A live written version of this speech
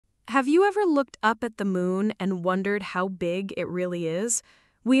Have you ever looked up at the moon and wondered how big it really is?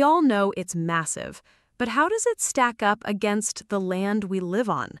 We all know it's massive, but how does it stack up against the land we live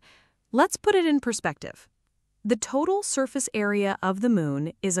on? Let's put it in perspective. The total surface area of the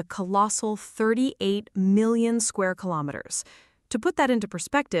moon is a colossal 38 million square kilometers. To put that into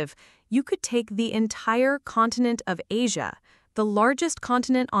perspective, you could take the entire continent of Asia, the largest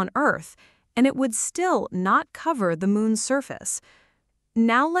continent on Earth, and it would still not cover the moon's surface.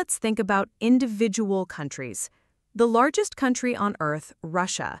 Now let's think about individual countries. The largest country on Earth,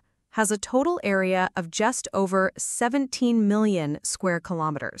 Russia, has a total area of just over 17 million square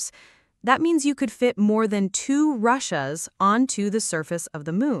kilometers. That means you could fit more than 2 Russias onto the surface of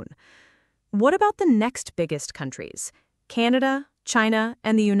the moon. What about the next biggest countries? Canada, China,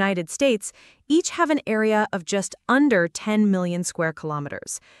 and the United States each have an area of just under 10 million square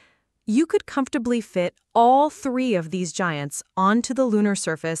kilometers. You could comfortably fit all 3 of these giants onto the lunar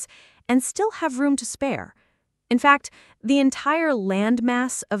surface and still have room to spare. In fact, the entire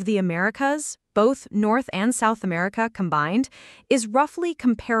landmass of the Americas, both North and South America combined, is roughly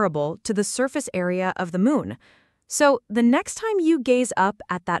comparable to the surface area of the moon. So the next time you gaze up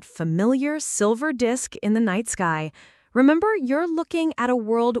at that familiar silver disk in the night sky, remember you're looking at a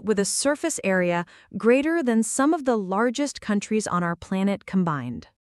world with a surface area greater than some of the largest countries on our planet combined.